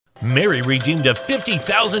Mary redeemed a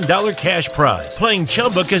 $50,000 cash prize playing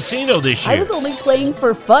Chumba Casino this year. I was only playing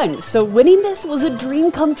for fun, so winning this was a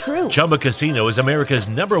dream come true. Chumba Casino is America's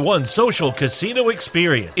 #1 social casino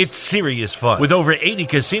experience. It's serious fun. With over 80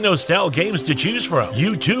 casino-style games to choose from,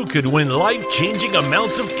 you too could win life-changing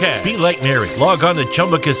amounts of cash. Be like Mary. Log on to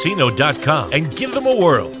ChumbaCasino.com and give them a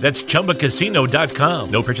whirl. That's ChumbaCasino.com.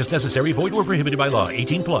 No purchase necessary. Void or prohibited by law.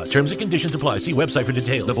 18+. Terms and conditions apply. See website for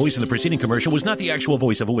details. The voice in the preceding commercial was not the actual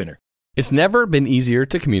voice of a winner. It's never been easier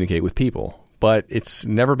to communicate with people, but it's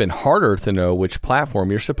never been harder to know which platform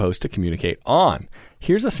you're supposed to communicate on.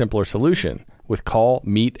 Here's a simpler solution. With call,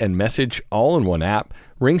 meet, and message all in one app,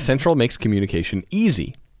 RingCentral makes communication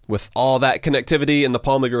easy. With all that connectivity in the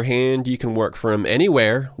palm of your hand, you can work from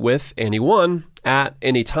anywhere with anyone at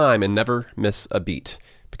any time and never miss a beat.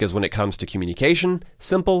 Because when it comes to communication,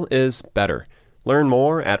 simple is better. Learn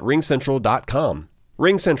more at ringcentral.com.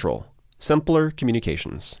 RingCentral. Simpler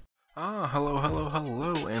communications. Hello,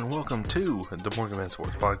 and welcome to the Morgan Man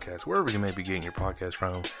Sports Podcast, wherever you may be getting your podcast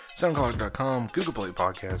from, SoundCloud.com, Google Play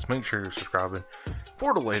Podcasts. Make sure you're subscribing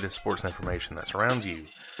for the latest sports information that surrounds you.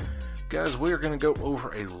 Guys, we are going to go over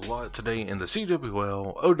a lot today in the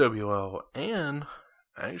CWL, OWL, and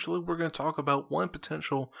actually we're going to talk about one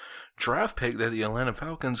potential draft pick that the Atlanta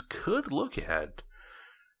Falcons could look at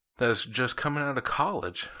that's just coming out of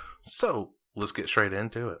college. So, let's get straight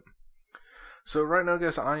into it. So right now,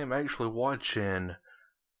 guys, I am actually watching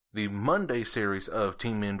the Monday series of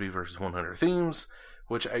Team Envy versus 100 Thieves,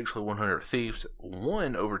 which actually 100 Thieves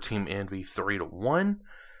won over Team Envy 3-1.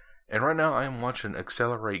 And right now I am watching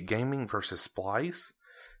Accelerate Gaming versus Splice.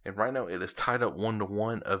 And right now it is tied up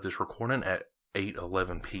 1-1 of this recording at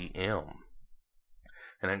 8:11 p.m.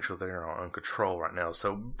 And actually they're on control right now.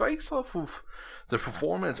 So based off of the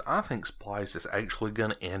performance, I think Splice is actually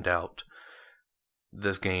going to end out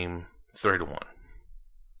this game 3-1.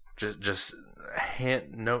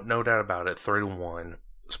 No doubt about it. 3-1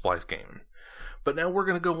 Splice Gaming. But now we're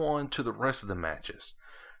going to go on to the rest of the matches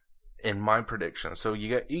in my prediction. So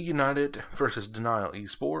you got E United versus Denial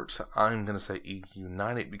Esports. I'm going to say E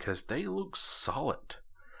United because they look solid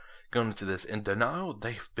going into this. In Denial,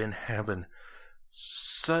 they've been having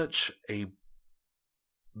such a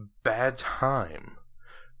bad time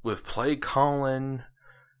with play calling,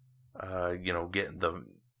 getting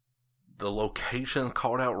the locations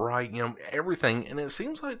called out right, everything. And it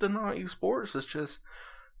seems like Denial Esports is just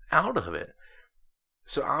out of it.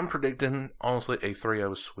 So I'm predicting, honestly, a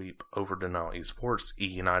 3-0 sweep over Denial Esports. E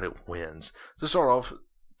United wins. To start off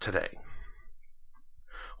today,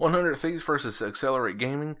 100 Thieves versus Accelerate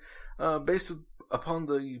Gaming. Based upon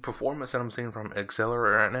the performance that I'm seeing from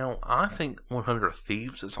Accelerate right now, I think 100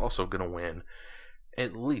 Thieves is also going to win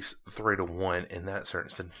at least 3-1 in that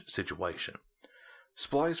certain situation.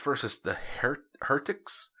 Splice versus the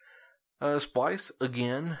Heretics. Splice,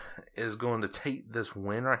 again, is going to take this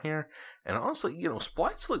win right here. And honestly,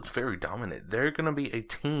 Splice looks very dominant. They're going to be a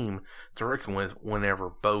team to reckon with whenever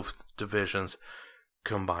both divisions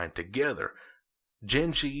combine together.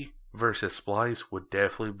 Genji versus Splice would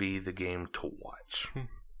definitely be the game to watch.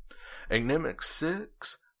 Agnemic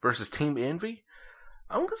 6 versus Team Envy.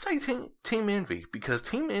 I'm going to say Team Envy because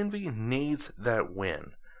Team Envy needs that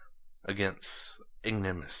win against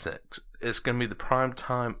Agnemic 6. It's going to be the prime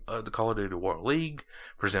time of the Call of Duty World League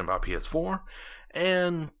presented by PS4.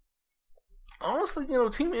 And honestly,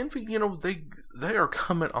 Team Envy, they are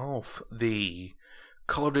coming off the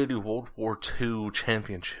Call of Duty World War II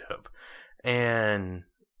championship. And,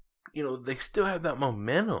 they still have that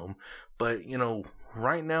momentum. But,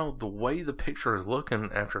 right now, the way the picture is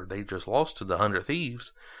looking after they just lost to the 100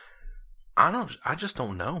 Thieves, I just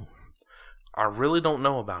don't know. I really don't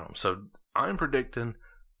know about them. So I'm predicting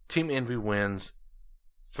Team Envy wins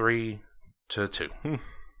 3-2.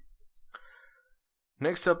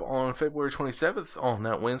 Next up on February 27th, on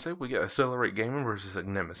that Wednesday, we got Accelerate Gaming versus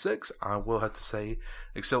Agnemic 6. I will have to say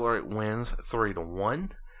Accelerate wins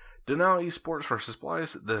 3-1. Denial Esports versus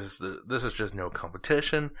Splice. This is just no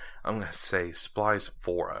competition. I'm going to say Splice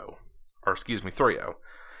 3-0.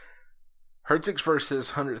 Heretics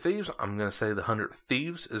versus 100 Thieves. I'm going to say the 100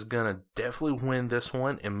 Thieves is going to definitely win this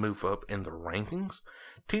one and move up in the rankings.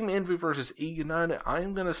 Team Envy versus E United. I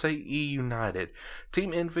am going to say E United.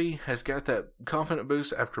 Team Envy has got that confident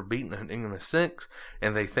boost after beating an Agnemic 6,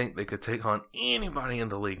 and they think they could take on anybody in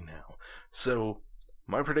the league now. So,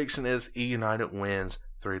 my prediction is E United wins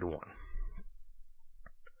 3-1.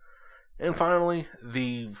 And finally,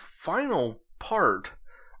 the final part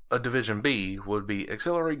of Division B would be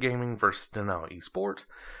Accelerate Gaming versus Denial Esports.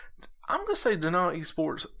 I'm going to say Denial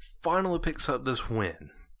Esports finally picks up this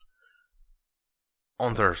win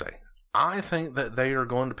on Thursday. I think that they are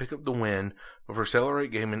going to pick up the win over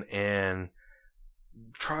Accelerate Gaming and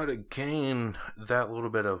try to gain that little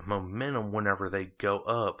bit of momentum whenever they go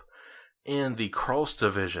up in the cross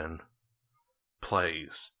division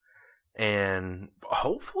plays. And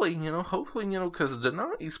hopefully, because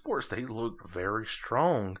Denali Esports, they looked very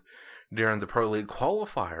strong during the Pro League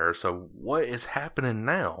qualifier. So what is happening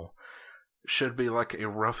now should be like a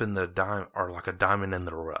rough in the or like a diamond in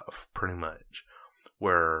the rough, pretty much.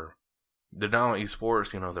 Where Denali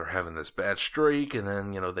Esports, they're having this bad streak, and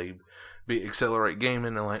then, they beat Accelerate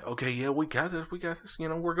Gaming, and like, okay, yeah, we got this.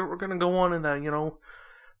 We're going to go on in that,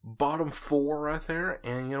 bottom 4 right there,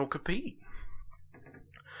 and, compete.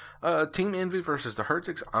 Team Envy versus the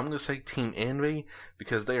Heretics. I'm going to say Team Envy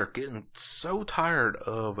because they are getting so tired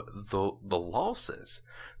of the losses.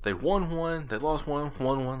 They won one, they lost one,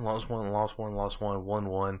 won one, lost one, lost one, lost one, won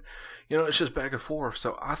one. It's just back and forth.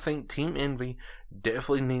 So I think Team Envy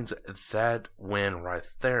definitely needs that win right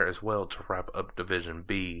there as well to wrap up Division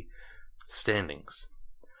B standings.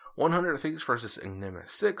 100 Thieves versus Enigma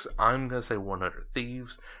 6. I'm going to say 100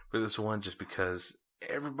 Thieves for this one just because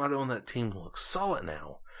everybody on that team looks solid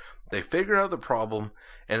now. They figured out the problem,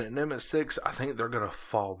 and at Nimitz 6, I think they're going to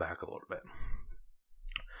fall back a little bit.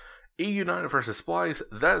 E United versus Splice,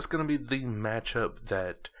 that's going to be the matchup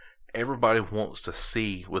that everybody wants to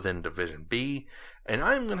see within Division B, and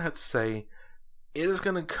I'm going to have to say it is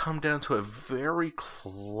going to come down to a very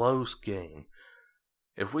close game.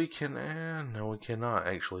 If we can, no, we cannot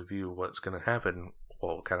actually view what's going to happen,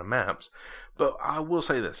 what kind of maps, but I will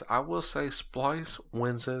say this. I will say Splice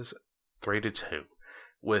wins this 3-2.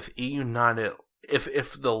 With E United,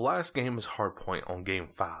 if the last game is Hardpoint on Game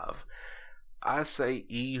 5, I say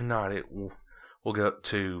E United will go up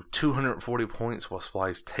to 240 points while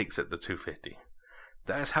Splice takes it to 250.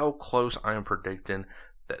 That's how close I am predicting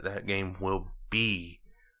that game will be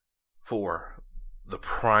for the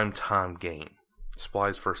primetime game.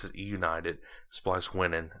 Splice versus E United, Splice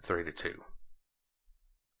winning 3-2.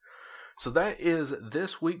 So that is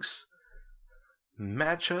this week's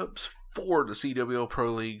matchups for the CWL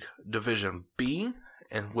Pro League Division B,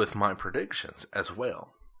 and with my predictions as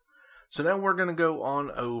well. So now we're going to go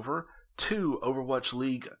on over to Overwatch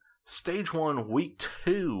League Stage 1 Week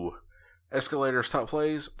 2 Escalators Top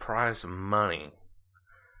Plays Prize Money.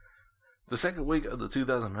 The second week of the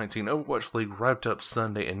 2019 Overwatch League wrapped up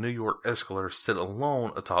Sunday, and New York Escalators sit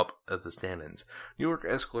alone atop of the standings. New York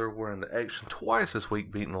Escalators were in the action twice this week,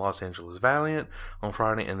 beating the Los Angeles Valiant on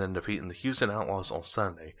Friday and then defeating the Houston Outlaws on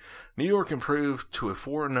Sunday. New York improved to a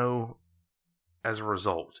 4-0 as a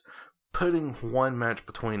result, putting one match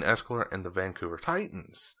between Escalar and the Vancouver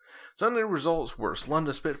Titans. Sunday results were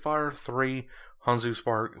London Spitfire 3, Hanzu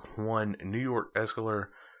Spark 1, New York Escalar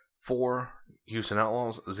 4, Houston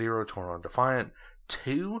Outlaws 0, Toronto Defiant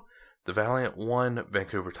 2, the Valiant 1,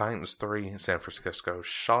 Vancouver Titans 3, San Francisco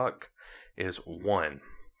Shock is 1.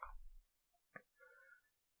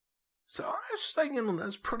 So I was just thinking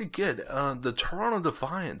that's pretty good. The Toronto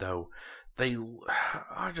Defiant though,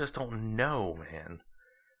 I just don't know, man.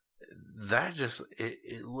 That just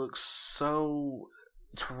it looks so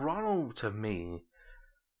Toronto to me.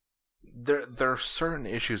 There are certain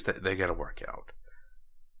issues that they got to work out.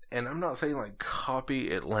 And I'm not saying like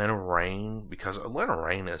copy Atlanta Reign, because Atlanta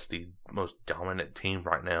Reign is the most dominant team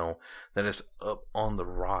right now that is up on the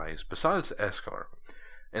rise, besides Escalar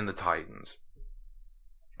and the Titans.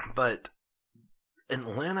 But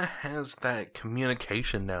Atlanta has that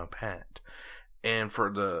communication now pat. And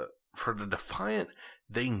for the Defiant,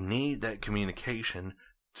 they need that communication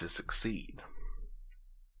to succeed.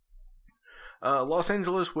 Los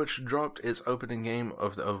Angeles, which dropped its opening game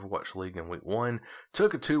of the Overwatch League in Week 1,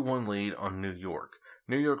 took a 2-1 lead on New York.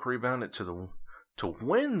 New York rebounded to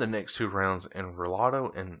win the next 2 rounds in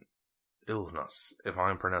Relado and Illinois, if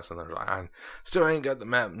I'm pronouncing that right. I still ain't got the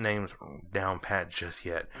map names down pat just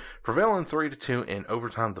yet. Prevailing 3-2 in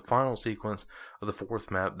overtime, the final sequence of the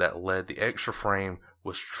 4th map that led the extra frame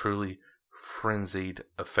was truly frenzied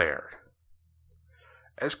affair.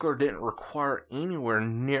 Escalar didn't require anywhere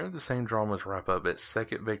near the same drama to wrap up its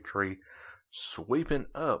second victory, sweeping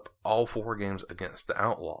up all 4 games against the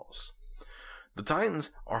Outlaws. The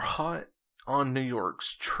Titans are hot on New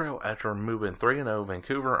York's trail after moving 3-0.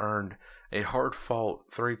 Vancouver earned a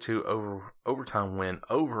hard-fought 3-2 overtime win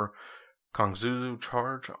over Kongzuzu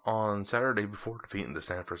Charge on Saturday before defeating the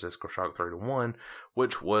San Francisco Shock 3-1,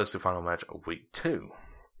 which was the final match of Week 2.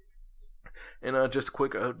 And just a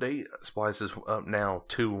quick update, Splice is up now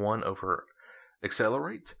 2-1 over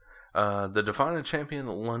Accelerate. The defending champion,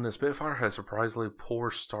 the London Spitfire, has a surprisingly poor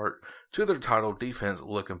start to their title defense,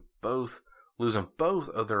 looking both losing both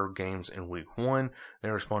of their games in week 1. They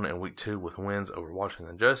responded in week 2 with wins over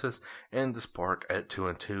Washington Justice and the Spark at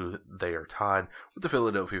 2-2. They are tied with the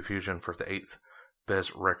Philadelphia Fusion for the 8th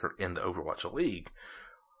best record in the Overwatch League,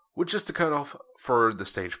 which is the cutoff for the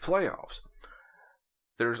stage playoffs.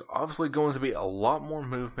 There's obviously going to be a lot more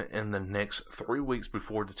movement in the next 3 weeks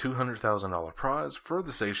before the $200,000 prize for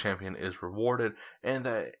the stage champion is rewarded, and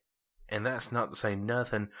that's not to say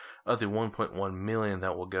nothing of the $1.1 million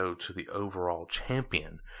that will go to the overall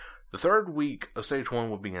champion. The third week of Stage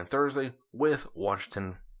 1 will begin Thursday with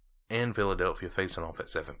Washington and Philadelphia facing off at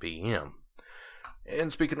 7 p.m.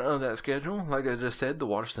 And speaking of that schedule, like I just said, the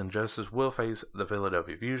Washington Justice will face the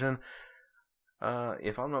Philadelphia Fusion.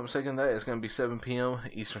 If I'm not mistaken, that is going to be 7 p.m.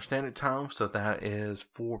 Eastern Standard Time, so that is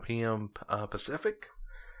 4 p.m. Pacific.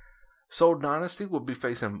 Seoul Dynasty will be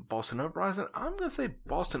facing Boston Uprising. I'm going to say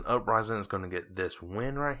Boston Uprising is going to get this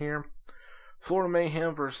win right here. Florida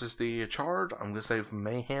Mayhem versus the Charge. I'm going to say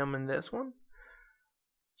Mayhem in this one.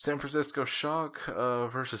 San Francisco Shock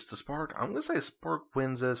versus the Spark. I'm going to say Spark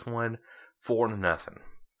wins this one 4-0.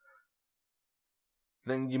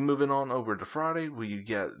 Then you moving on over to Friday, where you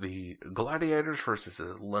get the Gladiators versus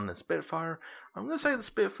the London Spitfire. I'm going to say the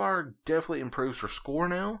Spitfire definitely improves her score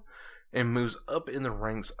now and moves up in the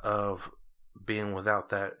ranks of being without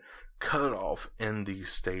that cutoff in the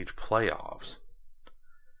stage playoffs.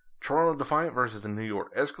 Toronto Defiant versus the New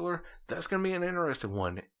York Escaler. That's going to be an interesting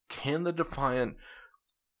one. Can the Defiant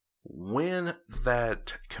win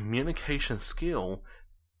that communication skill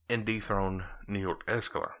and dethrone New York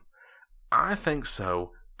Escaler? I think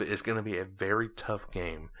so, but it's going to be a very tough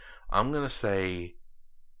game. I'm going to say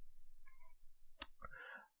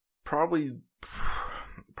probably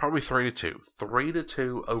 3-2.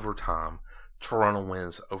 3-2 overtime. Toronto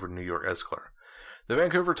wins over New York Escaler. The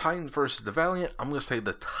Vancouver Titans versus the Valiant. I'm going to say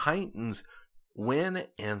the Titans win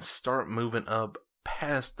and start moving up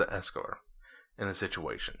past the Escaler in the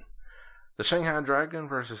situation. The Shanghai Dragon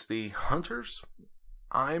versus the Hunters.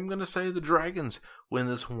 I'm going to say the Dragons win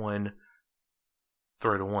this one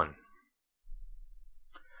 3-1.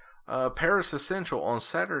 Paris Essential on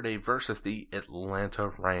Saturday versus the Atlanta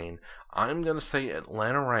Reign. I'm going to say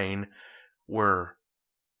Atlanta Reign, where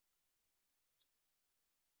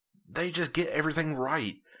they just get everything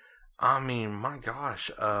right. I mean, my gosh.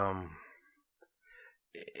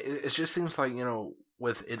 It just seems like,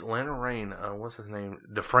 with Atlanta Reign, what's his name?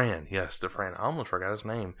 Dufran. Yes, Dufran. I almost forgot his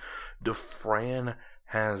name. Dufran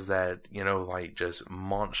has that, just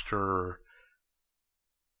monster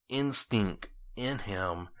instinct in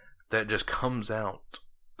him that just comes out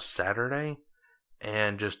Saturday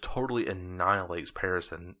and just totally annihilates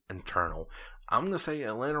Paris and Internal. I'm going to say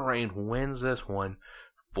Atlanta Reign wins this one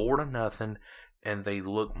 4-0, and they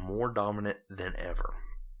look more dominant than ever.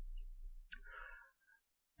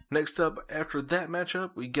 Next up, after that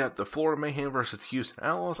matchup, we got the Florida Mayhem versus the Houston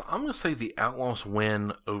Outlaws. I'm going to say the Outlaws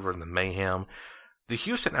win over the Mayhem. The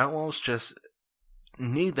Houston Outlaws just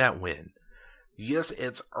need that win. Yes,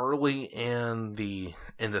 it's early in the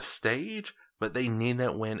stage, but they need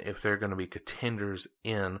that win if they're going to be contenders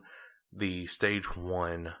in the Stage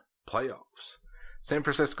 1 playoffs. San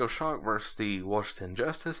Francisco Shock versus the Washington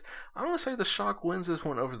Justice. I'm going to say the Shock wins this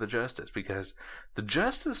one over the Justice, because the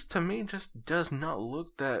Justice, to me, just does not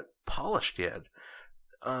look that polished yet.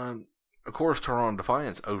 Of course, Toronto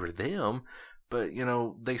Defiance over them, but,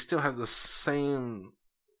 they still have the same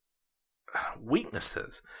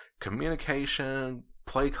weaknesses. Communication,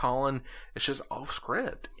 play calling, it's just off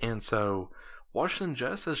script. And so Washington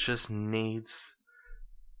Justice just needs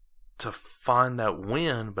to find that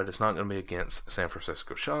win, but it's not going to be against San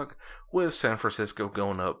Francisco Shock, with San Francisco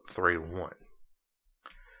going up 3-1.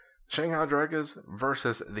 Shanghai Dragons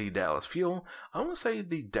versus the Dallas Fuel. I'm going to say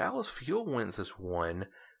the Dallas Fuel wins this one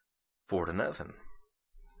 4-0.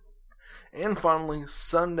 And finally,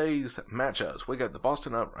 Sunday's matchups. We got the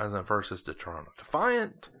Boston Uprising versus the Toronto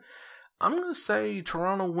Defiant. I'm going to say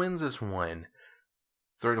Toronto wins this one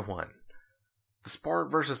 3-1. The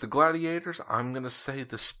Spark versus the Gladiators. I'm going to say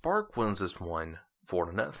the Spark wins this one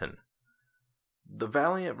 4-0. The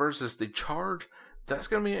Valiant versus the Charge. That's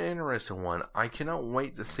going to be an interesting one. I cannot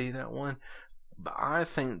wait to see that one. But I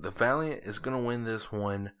think the Valiant is going to win this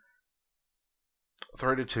one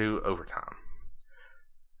 3-2 overtime.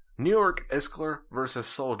 New York Escaler versus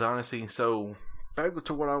Seoul Dynasty. So, back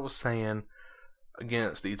to what I was saying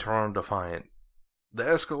against the Toronto Defiant. The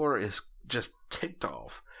Escaler is just ticked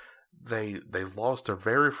off. They lost their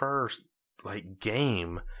very first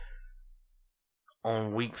game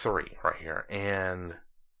on week 3 right here. And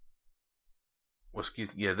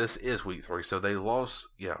this is week 3. So they lost,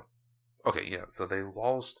 so they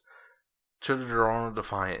lost to the Toronto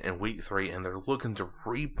Defiant in Week 3, and they're looking to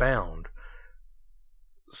rebound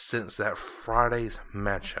since that Friday's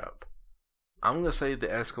matchup. I'm going to say the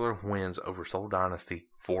Escalar wins over Soul Dynasty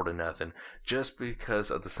 4-0, just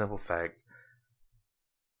because of the simple fact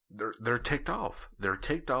they're ticked off. They're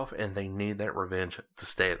ticked off, and they need that revenge to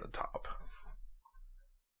stay at the top.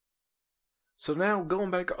 So now,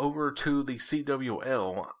 going back over to the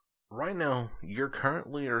CWL, right now, your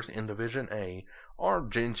current leaders in Division A are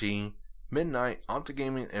Gen G, Midnight, Optic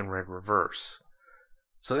Gaming, and Red Reverse.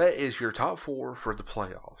 So that is your top 4 for the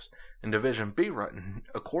playoffs. In Division B,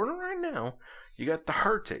 according right now, you got the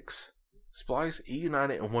Heretics, Splice, E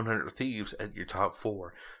United, and 100 Thieves at your top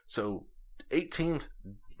 4. So 8 teams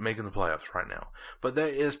making the playoffs right now. But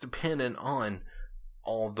that is dependent on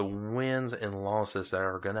all the wins and losses that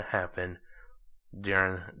are going to happen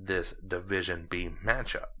during this Division B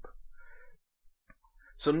matchup.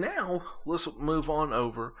 So now, let's move on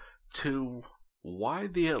over to why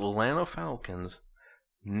the Atlanta Falcons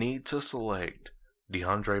need to select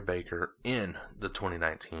DeAndre Baker in the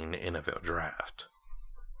 2019 NFL Draft.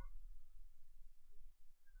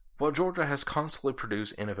 While Georgia has constantly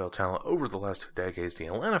produced NFL talent over the last 2 decades, the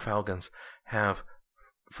Atlanta Falcons have,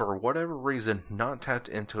 for whatever reason, not tapped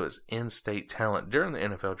into its in-state talent during the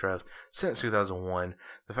NFL Draft since 2001.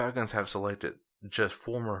 The Falcons have selected just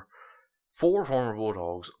 4 former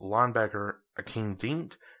Bulldogs, linebacker Akeem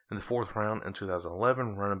Dient in the 4th round in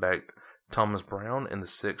 2011, running back Thomas Brown in the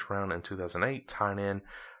 6th round in 2008, tight end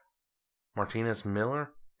Martinez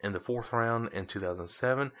Miller in the 4th round in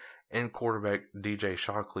 2007, and quarterback DJ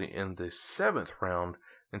Shockley in the 7th round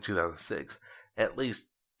in 2006. At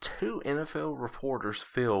least 2 NFL reporters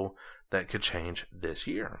feel that could change this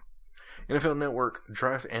year. NFL Network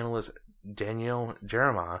draft analyst Danielle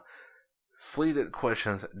Jeremiah fleeted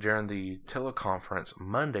questions during the teleconference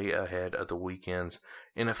Monday ahead of the weekend's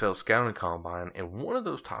NFL Scouting Combine, and one of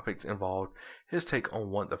those topics involved his take on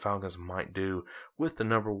what the Falcons might do with the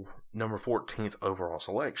number 14th overall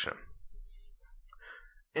selection.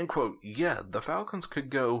 End quote. Yeah, the Falcons could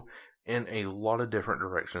go in a lot of different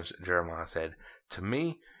directions, Jeremiah said. To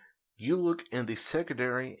me, you look in the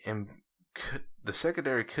secondary, and the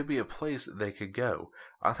secondary could be a place they could go.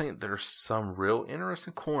 I think there's some real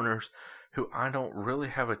interesting corners who I don't really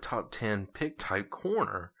have a top 10 pick type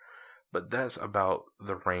corner, but that's about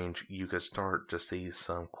the range you could start to see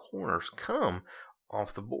some corners come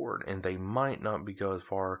off the board, and they might not be go as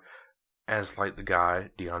far as like the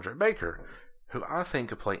guy DeAndre Baker, who I think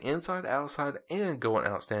could play inside, outside, and go on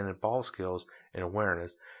outstanding ball skills and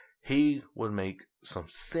awareness. He would make some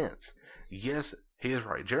sense. Yes, he is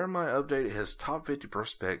right. Jeremiah updated his top 50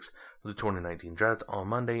 prospects for the 2019 draft on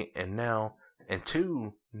Monday, and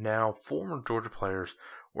 2 now former Georgia players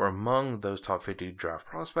were among those top 50 draft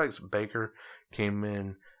prospects. Baker came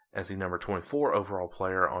in as the number 24 overall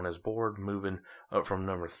player on his board, moving up from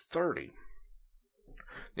number 30.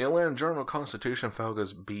 The Atlanta Journal-Constitution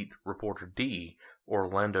Falcons beat reporter D.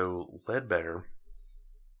 Orlando Ledbetter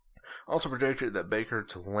also projected that Baker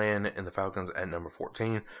to land in the Falcons at number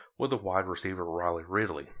 14 with the wide receiver Riley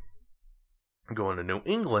Ridley. Going to New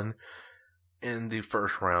England in the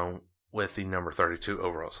 1st round with the number 32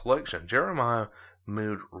 overall selection. Jeremiah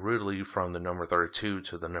moved Ridley from the number 32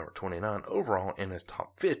 to the number 29 overall in his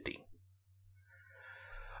top 50.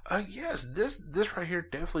 Yes, this right here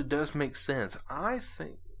definitely does make sense. I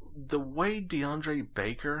think the way DeAndre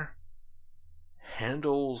Baker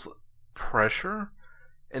handles pressure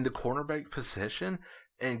in the cornerback position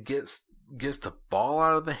and gets the ball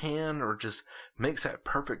out of the hand or just makes that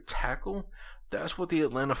perfect tackle, that's what the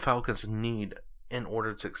Atlanta Falcons need in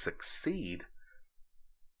order to succeed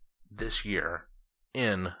this year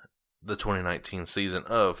in the 2019 season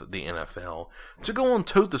of the NFL to go on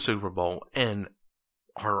to the Super Bowl in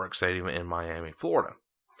Hard Rock Stadium in Miami, Florida.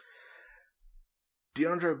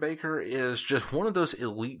 DeAndre Baker is just one of those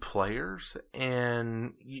elite players,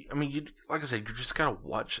 and like I said, you just gotta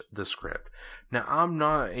watch the script. Now, I'm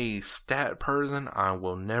not a stat person. I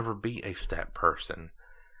will never be a stat person,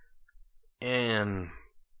 and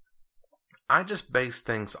I just base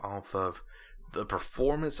things off of the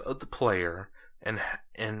performance of the player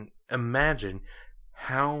and imagine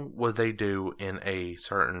how would they do in a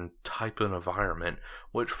certain type of environment,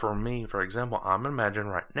 which for me, for example, I'm imagining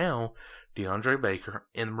right now DeAndre Baker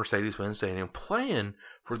in the Mercedes-Benz Stadium playing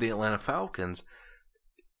for the Atlanta Falcons.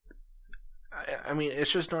 I mean,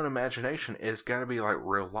 it's just not imagination. It's got to be like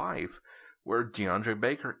real life, where DeAndre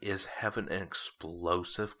Baker is having an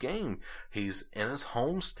explosive game. He's in his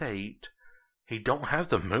home state. He don't have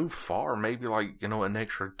to move far, maybe an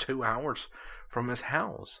extra 2 hours from his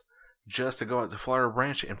house just to go out to Flower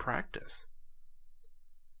Branch and practice.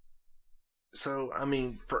 So, I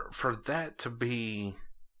mean, for that to be,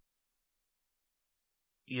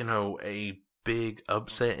 a big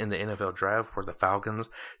upset in the NFL draft where the Falcons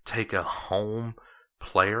take a home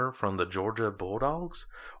player from the Georgia Bulldogs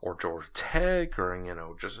or Georgia Tech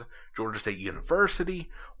or, just Georgia State University,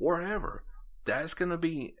 wherever, that's going to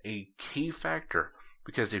be a key factor.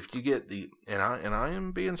 Because if you get and I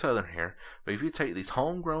am being Southern here, but if you take these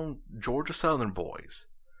homegrown Georgia Southern boys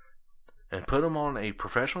and put them on a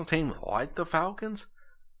professional team like the Falcons,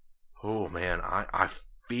 oh man, I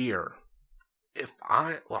fear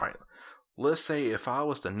let's say if I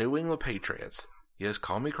was the New England Patriots, yes,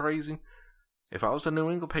 call me crazy, if I was the New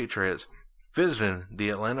England Patriots visiting the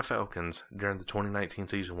Atlanta Falcons during the 2019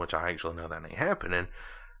 season, which I actually know that ain't happening,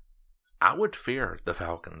 I would fear the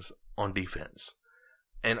Falcons on defense.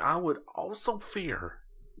 And I would also fear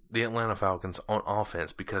the Atlanta Falcons on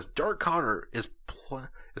offense because Dirk Cotter is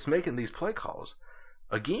making these play calls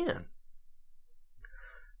again.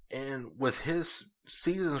 And with his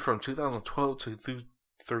seasons from 2012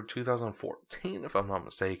 through 2014, if I'm not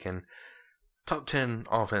mistaken, top 10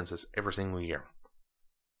 offenses every single year.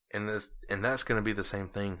 And that's going to be the same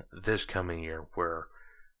thing this coming year, where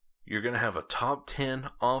you're going to have a top 10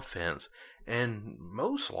 offense and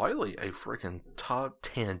most likely a freaking top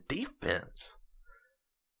 10 defense.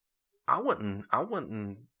 I wouldn't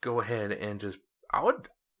go ahead and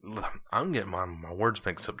I'm getting my words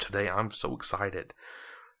mixed up today. I'm so excited.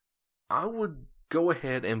 I would go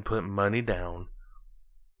ahead and put money down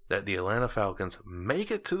that the Atlanta Falcons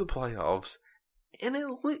make it to the playoffs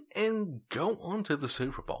and go on to the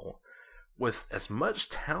Super Bowl. With as much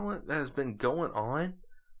talent that has been going on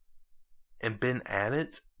and been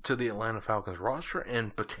added to the Atlanta Falcons roster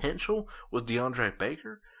and potential with DeAndre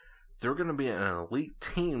Baker, they're going to be an elite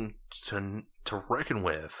team to reckon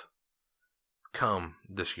with come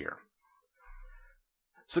this year.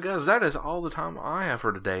 So guys, that is all the time I have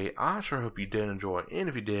for today. I sure hope you did enjoy, and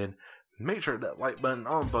if you did, make sure that like button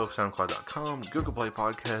on both SoundCloud.com, Google Play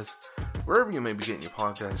Podcasts, wherever you may be getting your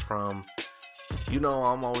podcasts from.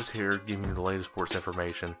 I'm always here giving you the latest sports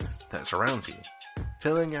information that surrounds you.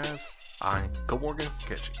 Till then, guys, I'm Go Morgan.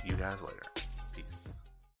 Catch you guys later. Peace.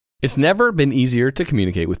 It's never been easier to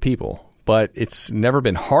communicate with people, but it's never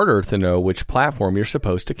been harder to know which platform you're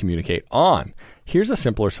supposed to communicate on. Here's a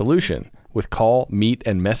simpler solution. With call, meet,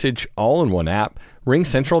 and message all in one app,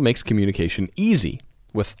 RingCentral makes communication easy.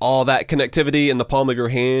 With all that connectivity in the palm of your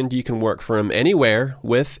hand, you can work from anywhere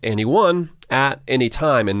with anyone at any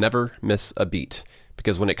time and never miss a beat.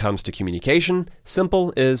 Because when it comes to communication,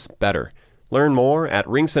 simple is better. Learn more at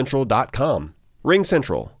ringcentral.com.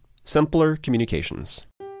 RingCentral. Simpler communications.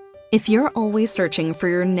 If you're always searching for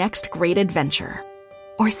your next great adventure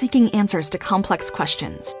or seeking answers to complex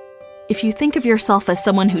questions, if you think of yourself as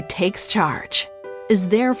someone who takes charge, is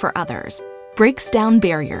there for others, breaks down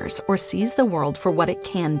barriers, or sees the world for what it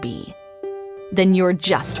can be, then you're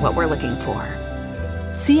just what we're looking for.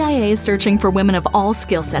 CIA is searching for women of all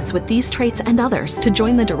skill sets with these traits and others to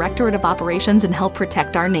join the Directorate of Operations and help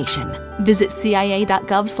protect our nation. Visit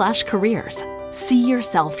cia.gov/careers. See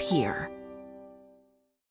yourself here.